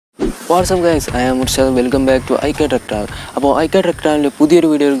What's up guys, I am Irshad. Welcome back to iCat Travel. അപ്പോൾ iCat Travel's പുതിയൊരു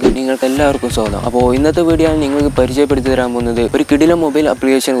വീഡിയോയിലേക്ക് നിങ്ങൾക്ക് എല്ലാവർക്കും സ്വാഗതം. അപ്പോൾ ഇന്നത്തെ വീഡിയോയിൽ നിങ്ങൾക്ക് പരിചയപ്പെടുത്തി തരാൻ പോകുന്നത് ഒരു കിടിലൻ മൊബൈൽ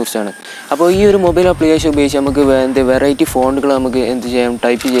ആപ്ലിക്കേഷനെ കുറിച്ചാണ്. അപ്പോൾ ഈ ഒരു മൊബൈൽ ആപ്ലിക്കേഷൻ ഉപയോഗിച്ച് നമുക്ക് വെറൈറ്റി ഫോണ്ടുകൾ നമുക്ക് എന്ത് ചെയ്യാം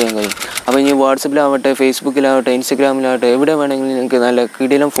ടൈപ്പ് ചെയ്യാൻ കഴിയും. അപ്പോൾ ഇനി വാട്സപ്പിലാവട്ടെ, ഫേസ്ബുക്കിലാവട്ടെ, ഇൻസ്റ്റാഗ്രാമിലാവട്ടെ എവിടെ വേണമെങ്കിലും നിങ്ങൾക്ക് നല്ല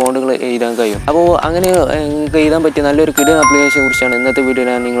കിടിലൻ ഫോണ്ടുകൾ എഴുതാൻ കഴിയും. അപ്പോൾ അങ്ങനെ നിങ്ങൾക്ക് എഴുതാൻ പറ്റിയ നല്ലൊരു കിടിലൻ ആപ്ലിക്കേഷനെ കുറിച്ചാണ് ഇന്നത്തെ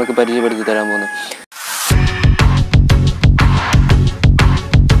വീഡിയോയിൽ ഞാൻ നിങ്ങൾക്ക് പരിചയപ്പെടുത്തി തരാൻ പോകുന്നത്.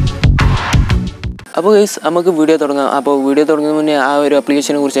 അപ്പോൾ ഗൈസ് നമുക്ക് വീഡിയോ തുടങ്ങാം. അപ്പോൾ വീഡിയോ തുടങ്ങുന്നതിന് മുന്നേ ആ ഒരു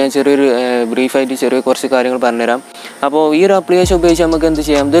ആപ്ലിക്കേഷനെ കുറിച്ച് ഞാൻ ചെറിയൊരു ബ്രീഫായിട്ട് കുറച്ച് കാര്യങ്ങൾ പറഞ്ഞുതരാം. അപ്പോൾ ഈ ഒരു ആപ്ലിക്കേഷൻ ഉപയോഗിച്ച് നമുക്ക് എന്ത്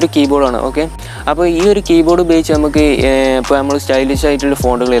ചെയ്യാം, ഇതൊരു കീബോർഡാണ്. ഓക്കെ, അപ്പോൾ ഈ ഒരു കീബോർഡ് ഉപയോഗിച്ച് നമുക്ക് ഇപ്പോൾ നമ്മൾ സ്റ്റൈലിഷ് ആയിട്ടുള്ള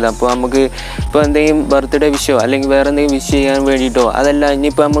ഫോണ്ടുകൾ എഴുതാം. അപ്പോൾ നമുക്ക് ഇപ്പോൾ എന്തെങ്കിലും ബർത്ത്ഡേ വിഷോ അല്ലെങ്കിൽ വേറെ എന്തെങ്കിലും വിഷ് ചെയ്യാൻ വേണ്ടിയിട്ടോ, അതല്ല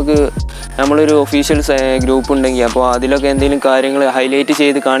ഇനിയിപ്പോൾ നമ്മളൊരു ഒഫീഷ്യൽ ഗ്രൂപ്പ് ഉണ്ടെങ്കിൽ അപ്പോൾ അതിലൊക്കെ എന്തെങ്കിലും കാര്യങ്ങൾ ഹൈലൈറ്റ്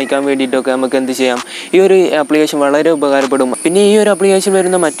ചെയ്ത് കാണിക്കാൻ വേണ്ടിയിട്ടൊക്കെ നമുക്ക് എന്ത് ചെയ്യാം, ഈ ഒരു ആപ്ലിക്കേഷൻ വളരെ ഉപകാരപ്പെടും. പിന്നെ ഈ ഒരു ആപ്ലിക്കേഷൻ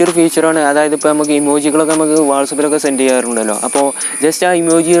വരുന്ന മറ്റൊരു ഫീച്ചറാണ്, അതായത് ഇപ്പോൾ നമുക്ക് ഇമോജികളൊക്കെ നമുക്ക് വാട്സപ്പിലൊക്കെ സെൻഡ് ചെയ്യാറുണ്ടല്ലോ. അപ്പോൾ ജസ്റ്റ് ആ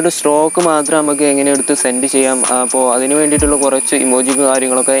ഇമോജിയുടെ സ്ട്രോക്ക് മാത്രം നമുക്ക് എങ്ങനെ എടുത്ത് സെൻഡ് ചെയ്യാം. അപ്പോൾ അതിന് വേണ്ടിയിട്ടുള്ള കുറച്ച് ഇമോജികൾ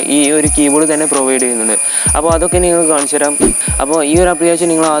കാര്യങ്ങളൊക്കെ ഈ ഒരു കീബോർഡ് തന്നെ പ്രൊവൈഡ് ചെയ്യുന്നുണ്ട്. അപ്പോൾ അതൊക്കെ നിങ്ങൾ കാണിച്ചു തരാം. അപ്പോൾ ഈ ഒരു ആപ്ലിക്കേഷൻ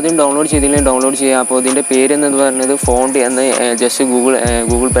നിങ്ങൾ ആദ്യം ഡൗൺലോഡ് ചെയ്തില്ലെങ്കിൽ ഡൗൺലോഡ് ചെയ്യുക. അപ്പോൾ ഇതിൻ്റെ പേര് എന്ന് പറയുന്നത് ഫോണ്ട് എന്ന് ജസ്റ്റ്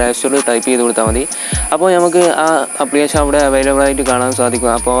ഗൂഗിൾ പ്ലേ സ്റ്റോറിൽ ടൈപ്പ് ചെയ്ത് കൊടുത്താൽ മതി. അപ്പോൾ നമുക്ക് ആ ആപ്ലിക്കേഷൻ അവിടെ അവൈലബിൾ ആയിട്ട് കാണാൻ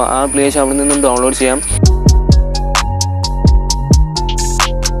സാധിക്കും. അപ്പോൾ ആ ആപ്ലിക്കേഷൻ അവിടെ നിന്നും ഡൗൺലോഡ് ചെയ്യാം.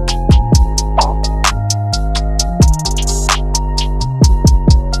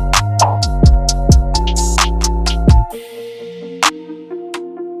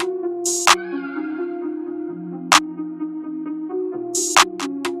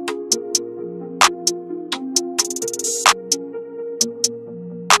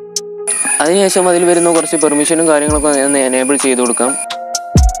 അതിനുശേഷം അതിൽ വരുന്ന കുറച്ച് പെർമിഷനും കാര്യങ്ങളൊക്കെ ഒന്ന് എനേബിൾ ചെയ്ത് കൊടുക്കാം.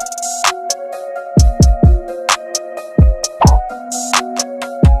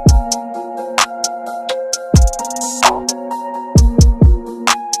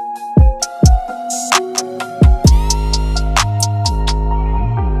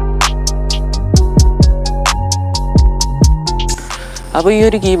 അപ്പോൾ ഈ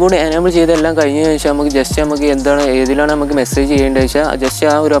ഒരു കീബോർഡ് എനേബിൾ ചെയ്തെല്ലാം കഴിഞ്ഞ ശേഷം നമുക്ക് എന്താണ് ഏതിലാണ് നമുക്ക് മെസ്സേജ് ചെയ്യേണ്ടത് വെച്ചാൽ ജസ്റ്റ്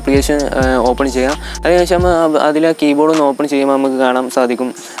ആ ഒരു ആപ്ലിക്കേഷൻ ഓപ്പൺ ചെയ്യാം. അതിനുശേഷം അതിൽ ആ കീബോർഡ് ഒന്ന് ഓപ്പൺ ചെയ്യുമ്പോൾ നമുക്ക് കാണാൻ സാധിക്കും.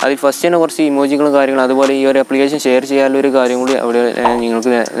 അതിൽ ഫസ്റ്റ് തന്നെ കുറച്ച് ഇമോജികളും കാര്യങ്ങളും, അതുപോലെ ഈ ഒരു ആപ്ലിക്കേഷൻ ഷെയർ ചെയ്യാനുള്ളൊരു കാര്യം കൂടി അവിടെ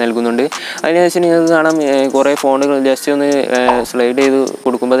നിങ്ങൾക്ക് നൽകുന്നുണ്ട്. അതിനുശേഷം നിങ്ങൾക്ക് കാണാം കുറേ ഫോണ്ടുകൾ ജസ്റ്റ് ഒന്ന് സ്ലൈഡ് ചെയ്ത്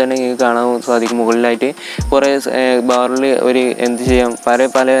കൊടുക്കുമ്പോൾ തന്നെ നിങ്ങൾക്ക് കാണാൻ സാധിക്കും. മുകളിലായിട്ട് കുറേ ബാറിൽ ഒരു എന്ത് ചെയ്യാം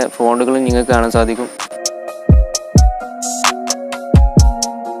പല ഫോണ്ടുകളും നിങ്ങൾക്ക് കാണാൻ സാധിക്കും.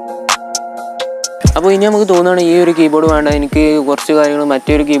 അപ്പോൾ ഇനി നമുക്ക് തോന്നുകയാണ് ഈ ഒരു കീബോർഡ് വേണ്ട, എനിക്ക് കുറച്ച് കാര്യങ്ങൾ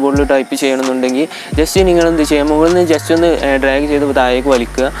മറ്റൊരു കീബോർഡിൽ ടൈപ്പ് ചെയ്യണമെന്നുണ്ടെങ്കിൽ ജസ്റ്റ് നിങ്ങൾ എന്ത് ചെയ്യാം, മുകളിൽ നിന്ന് ജസ്റ്റ് ഒന്ന് ഡ്രാഗ് ചെയ്ത് താഴേക്ക്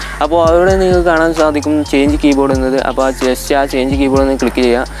വലിക്കുക. അപ്പോൾ അവിടെ നിങ്ങൾക്ക് കാണാൻ സാധിക്കും ചേഞ്ച് കീബോർഡ് എന്നത്. അപ്പോൾ ജസ്റ്റ് ആ ചേഞ്ച് കീബോർഡ് ഒന്ന് ക്ലിക്ക്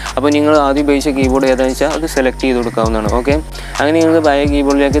ചെയ്യുക. അപ്പോൾ നിങ്ങൾ ആദ്യം ഉപയോഗിച്ച കീബോർഡ് ഏതാണെന്ന് വെച്ചാൽ അത് സെലക്ട് ചെയ്ത് കൊടുക്കാവുന്നതാണ്. ഓക്കെ, അങ്ങനെ നിങ്ങൾക്ക് പഴയ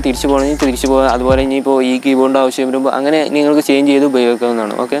കീബോർഡിലേക്ക് തിരിച്ചു പോകണമെങ്കിൽ തിരിച്ചു പോകാം. അതുപോലെ ഇനിയിപ്പോൾ ഈ കീബോർഡിൻ്റെ ആവശ്യം വരുമ്പോൾ അങ്ങനെ നിങ്ങൾക്ക് ചേഞ്ച് ചെയ്ത്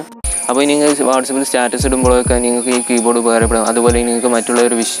ഉപയോഗിക്കാവുന്നതാണ്. ഓക്കെ, അപ്പോൾ നിങ്ങൾ വാട്സപ്പിൽ സ്റ്റാറ്റസ് ഇടുമ്പോഴൊക്കെ നിങ്ങൾക്ക് ഈ കീബോർഡ് ഉപകാരപ്പെടും. അതുപോലെ നിങ്ങൾക്ക്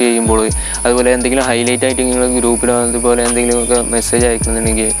മറ്റുള്ളവർ വിഷ് ചെയ്യുമ്പോൾ, അതുപോലെ എന്തെങ്കിലും ഹൈലൈറ്റ് ആയിട്ട് നിങ്ങൾ ഗ്രൂപ്പിലോ അതുപോലെ എന്തെങ്കിലുമൊക്കെ മെസ്സേജ്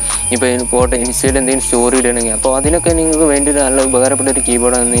അയക്കുന്നുണ്ടെങ്കിൽ, ഇപ്പോൾ ഇൻസ്റ്റയിൽ എന്തെങ്കിലും സ്റ്റോറി ഇടണമെങ്കിൽ, അപ്പോൾ അതിനൊക്കെ നിങ്ങൾക്ക് വേണ്ടി നല്ല ഉപകാരപ്പെട്ട ഒരു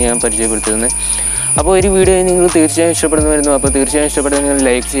കീബോർഡാണെന്ന് ഞാൻ പരിചയപ്പെടുത്തുന്നത്. അപ്പോൾ ഒരു വീഡിയോ നിങ്ങൾ തീർച്ചയായും ഇഷ്ടപ്പെടുന്നതായിരുന്നു. അപ്പോൾ തീർച്ചയായും ഇഷ്ടപ്പെടുന്ന നിങ്ങൾ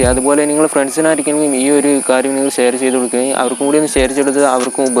ലൈക്ക് ചെയ്യുക. അതുപോലെ നിങ്ങൾ ഫ്രണ്ട്സിനായിരിക്കും ഈ ഒരു കാര്യം നിങ്ങൾ ഷെയർ ചെയ്ത് കൊടുക്കുകയും അവർക്കും കൂടി ഒന്ന് ഷെയർ ചെയ്തെടുത്ത്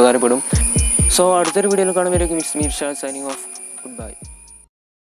അവർക്കും ഉപകാരപ്പെടും. സോ അടുത്തൊരു വീഡിയോയിൽ കാണുമ്പോഴേക്കും it's me Irshad signing off. Good bye.